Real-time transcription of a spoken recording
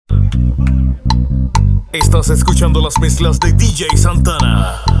Estás escuchando las mezclas de DJ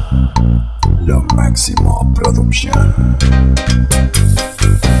Santana. Lo máximo producción.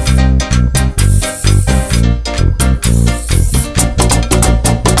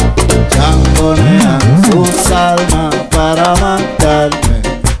 Changonean sus almas para matarme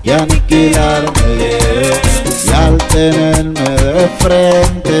y aniquilarme, y al tenerme de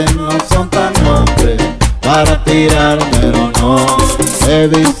frente no son tan hombres para tirarme, no. He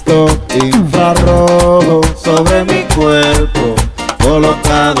visto infrarrojo sobre mi cuerpo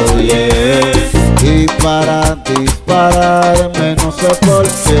colocado, y para dispararme no sé por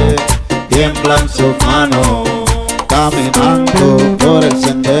qué tiemblan sus manos. Caminando por el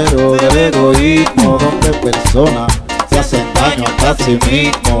sendero del egoísmo, donde personas se hacen daño hasta sí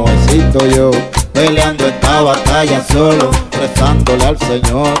mismo. Existo yo peleando esta batalla solo, rezándole al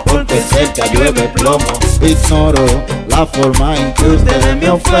Señor porque cerca llueve plomo. Ignoro la forma en que ustedes me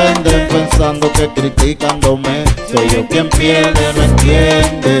ofenden, pensando que criticándome soy yo quien pierde. No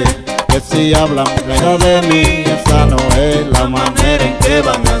entiende que si hablan fuera de mí, esa no es la manera en que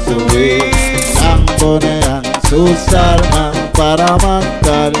van a subir. Changonean sus armas para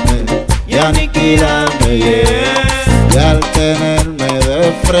matarme y aniquilarme, y al tenerme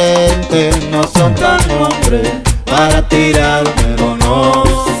de frente no son tan hombres para tirarme, no.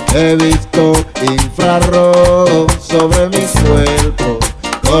 He visto infrarrojo sobre mi cuerpo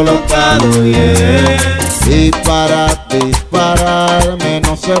colocado, y para dispararme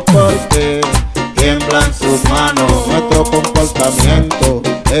no sé por qué tiemblan sus manos. Nuestro comportamiento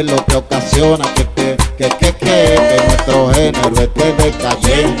es lo que ocasiona que nuestro género esté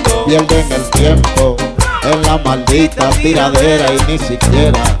decayendo. Pierden el tiempo en la maldita tiradera y ni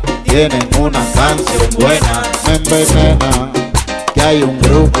siquiera tienen una canción buena. Me envenena que hay un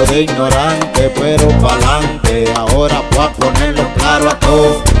grupo de ignorantes, pero pa'lante. Ahora voy a ponerlo claro a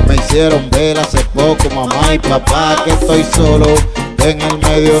todos. Me hicieron ver hace poco mamá y papá que estoy solo, que en el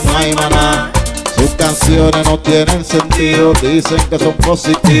medio no hay maná. Sus canciones no tienen sentido, dicen que son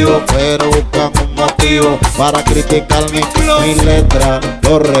positivos, pero buscan un motivo para criticar mi letra.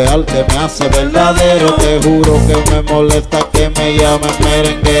 Lo real que me hace verdadero, te juro que me molesta que me llamen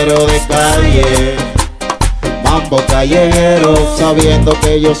merenguero de calle, mambo callejero, sabiendo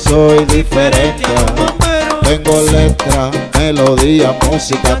que yo soy diferente. Tengo letra, melodía,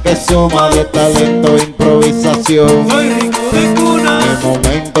 música que suma de talento e improvisación. Soy rico de cuna. Mi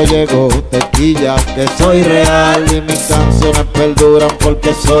momento llegó, tequilla, que soy real y mis canciones perduran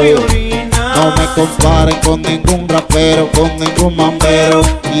porque soy original. No me comparen con ningún rapero, con ningún mambero,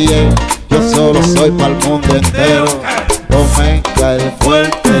 yo solo soy pa'l mundo entero. Omega el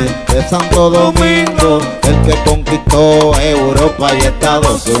fuerte de Santo Domingo, el que conquistó Europa y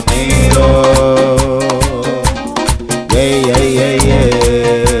Estados Unidos.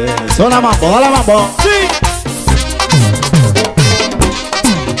 Suena mambo, dale mambo. Sí.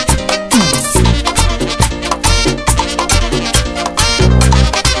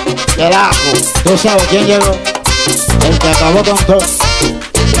 Carajo, tú sabes quién llegó, el que acabó con todo.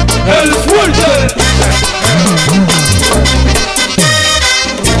 El fuerte.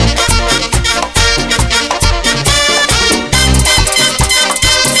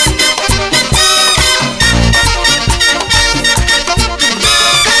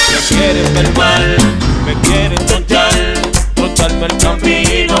 Me quieren ver mal, me quieren troncharme el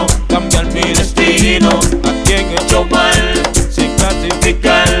camino, cambiar mi destino. A quien he hecho mal, sin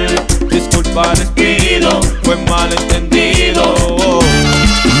clasificar, disculpa les pido, fue malentendido.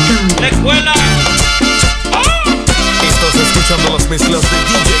 La escuela. Estás escuchando las mezclas de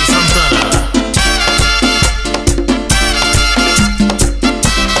DJ Santana.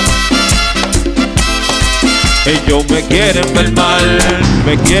 Ellos me quieren ver mal,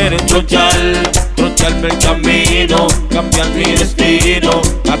 me quieren troncharme el camino, cambiar mi destino.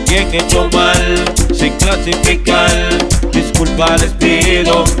 A quien he hecho mal, sin clasificar, disculpa les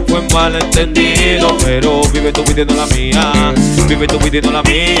pido, fue malentendido. Pero vive tú pidiendo la mía, vive tú pidiendo la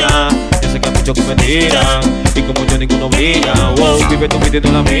mía. Yo sé que hay muchos que me tiran y como yo ninguno brilla. Wow, vive tú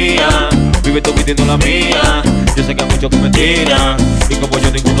pidiendo la mía, vive tú pidiendo la mía. Yo sé que hay muchos que me tiran y como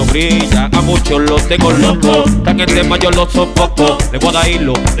yo ninguno brilla. A muchos los tengo locos, tan el tema yo los sofoco. Le voy a dar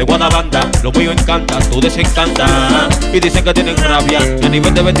hilo, le voy a dar banda, lo mío encanta, tú desencanta. Y dicen que tienen rabia, y a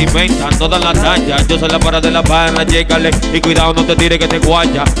nivel de vestimenta, todas las tallas. Yo soy la para de la pana, llégale y cuidado no te tires que te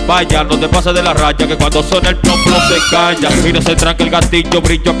guaya. Vaya, no te pases de la raya, que cuando suena el plom se calla. Y no se tranque el gatillo,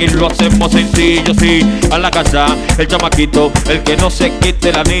 brillo, aquí lo hacemos sencillo, sí. A la casa, el chamaquito, el que no se quite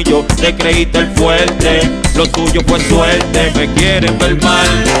el anillo. Te creíste el fuerte, lo tuyo fue suerte. Me quieren ver mal,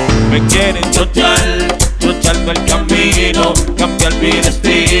 me quieren troncharme el camino, cambiar mi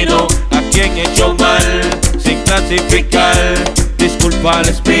destino. quien he hecho mal, sin clasificar. Disculpa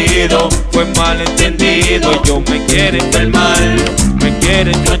les pido, fue malentendido. Ellos me quieren ver mal, me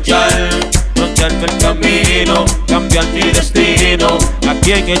quieren troncharme el camino, cambiar mi destino. A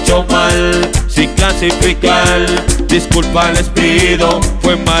quien he hecho mal, sin clasificar. Disculpa les pido,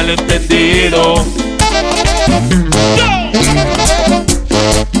 fue malentendido.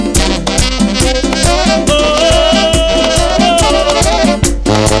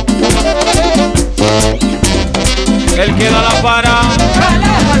 Él queda la para.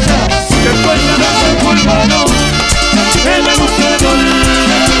 Que cuenta de su hermano, que me gusta el gol.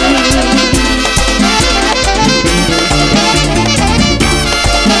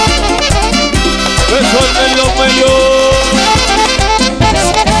 Resuelven lo mejor.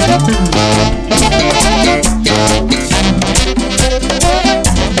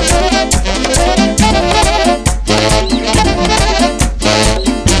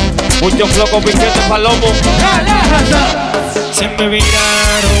 Muchos flocos piquetes palomo. Se me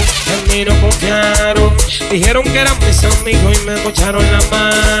viraron, en mí no confiaron. Dijeron que eran mis amigos y me mocharon la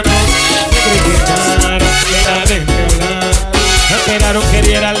mano. Me criticaron, me de hablar. Esperaron que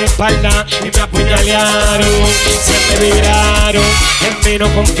diera la espalda y me apuñalearon. Se me viraron, en mí no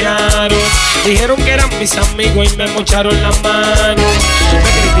confiaron. Dijeron que eran mis amigos y me mocharon la mano. Me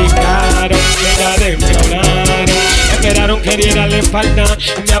criticaron, me hablaron. Esperaron que diera la espalda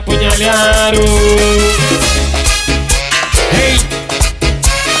y me apuñalearon. Hey,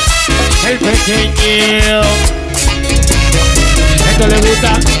 el pequeño, esto le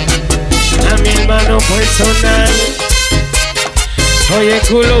gusta a mi hermano personal. Oye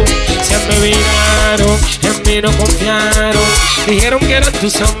culo, se me viraron, en mí no confiaron. Dijeron que eran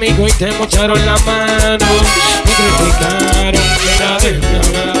tus amigos y te mocharon la mano. Me criticaron, me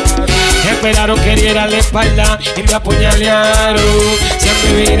hablaron. Esperaron que diera la espalda y me apuñalearon. Se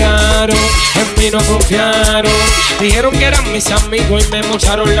me viraron, en mí no confiaron. Dijeron que eran mis amigos y me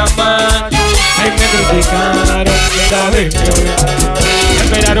mocharon la mano. Ay, me criticaron, me hablaron.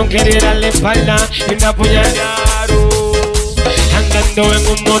 Esperaron que diera la espalda y me apuñalearon. Andando en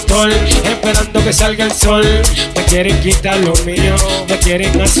un motor, esperando que salga el sol. Me quieren quitar lo mío, me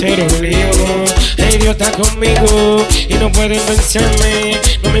quieren hacer un lío. El Dios está conmigo y no pueden vencerme.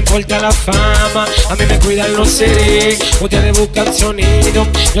 No me importa la fama, a mí me cuidan los seres. Ustedes buscan sonido,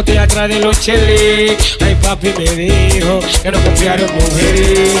 yo estoy atrás de los cheles. Ay, papi me dijo que no confiaron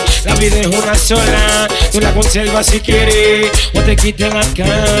mujeres. La vida es una sola, tú la conservas si quieres. O te quites en la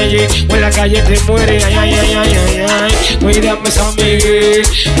calle, o en la calle te mueres. Ay, ay, ay, ay, ay, ay. Cuídame San Miguel,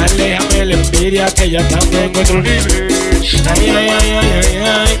 aléjame la envidia que ya estamos en otro nivel. Ay, ay, ay, ay, ay,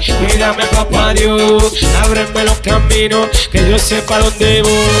 ay. Cuídame papá Dios, ábreme los caminos que yo sepa dónde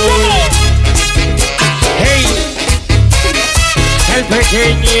voy. Hey, el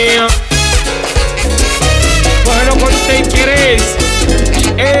pequeño, bueno con te quieres,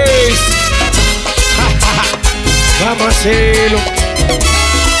 es, vamos a hacerlo.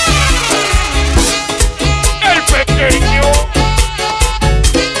 El pequeño.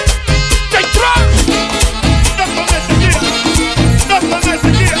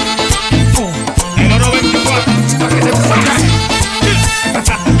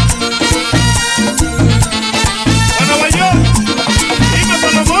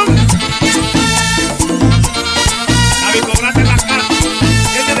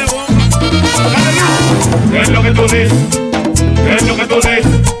 ¿Qué es lo que tú dices? ¿Qué es lo que tú dices?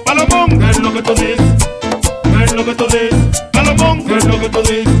 Palomón, ¿qué es lo que tú dices? ¿Qué es lo que tú dices? Palomón, ¿qué es lo que tú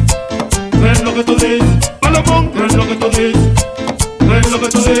dices? ¿Qué es lo que tú dices? Palomón, ¿qué es lo que tú dices? ¿Qué es lo que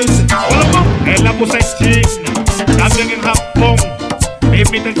tú dices? Palomón, él la puse en China, también en Japón.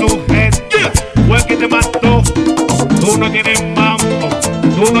 Imiten su gente, fue que te mató. Tú no tienes mambo,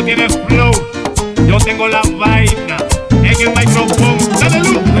 tú no tienes flow. Yo tengo la vaina en el micrófono. Dale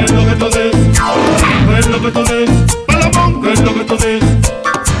luz. ¿Qué es lo que tú dices? ¿Qué es lo que tú dices? Palomón, ¿qué es lo que tú dices?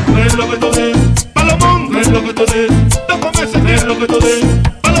 ¿Qué es lo que tú dices? Palomón, ¿qué es lo que tú dices? Tócame ese, ¿qué es lo que tú dices?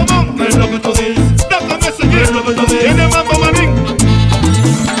 Palomón, ¿qué es lo que tú dices? Tócame ese, ¿qué es lo que tú dices? Tiene mambo manín.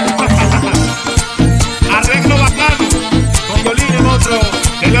 Arreglo bacano, con violín en otro,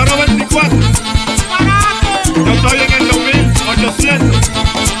 el oro 24. Yo estoy en el 2800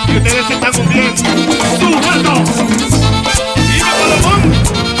 y ustedes se están hundiendo. ¡Sujeto! ¡Dime Palomón!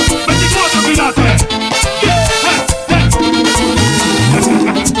 24 pilates.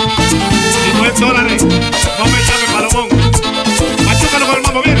 Si no es dólares, no me llame Palomón. Machúcalo con el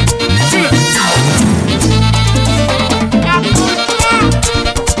mambo, viene. Dile.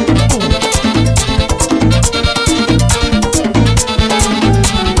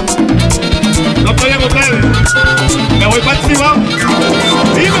 No estoy en ustedes. Me voy para el Cibao.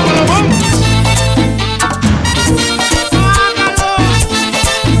 Dime Palomón.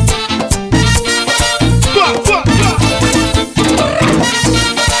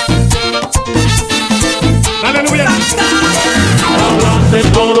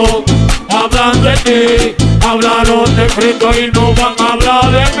 ti, hablaron de Cristo y no van a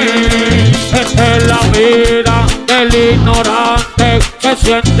hablar de mí. Esta es la vida del ignorante, se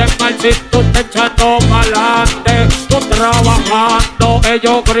sienten mal si tú te echando pa'lante. Tú trabajando,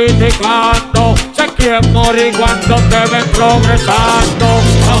 ellos criticando, se quieren morir cuando te ven progresando.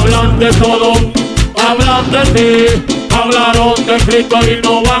 Hablan de todo, hablan de ti, hablaron de Cristo y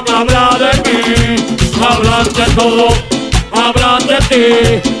no van a hablar de mí. Hablan de todo, hablan de ti,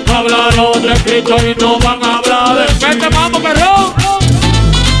 hablaron de Cristo y no van a hablar de mí. ¡Vete, vamos, perrón!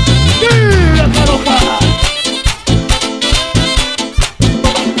 ¡Mira, loca!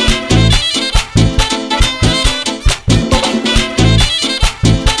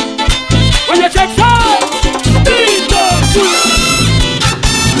 ¡Oye, Chexa!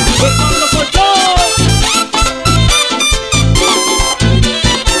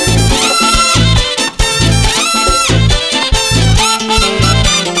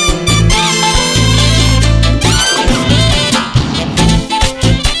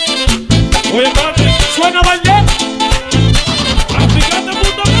 Suena Valdés,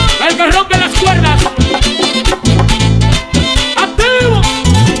 el que rompe las cuerdas. Activo.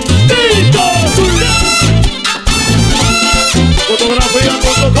 Tito.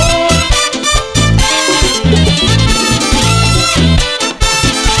 Fotografía.com.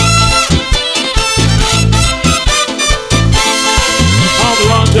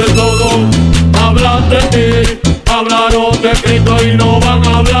 Hablan de todo, hablan de ti, hablaron de Cristo y no van a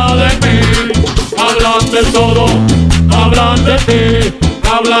hablar de mí. Hablan de todo, hablan de ti,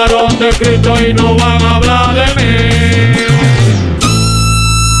 hablaron de Cristo y no van a hablar de mí.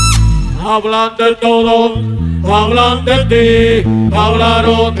 Hablan de todo, hablan de ti,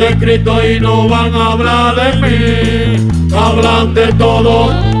 hablaron de Cristo y no van a hablar de mí. Hablan de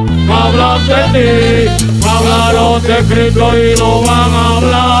todo, hablan de ti, hablaron de Cristo y no van a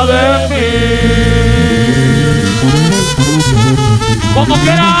hablar de mí. Como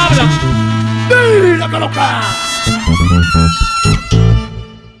quiera hablan. ¡Mira que loca!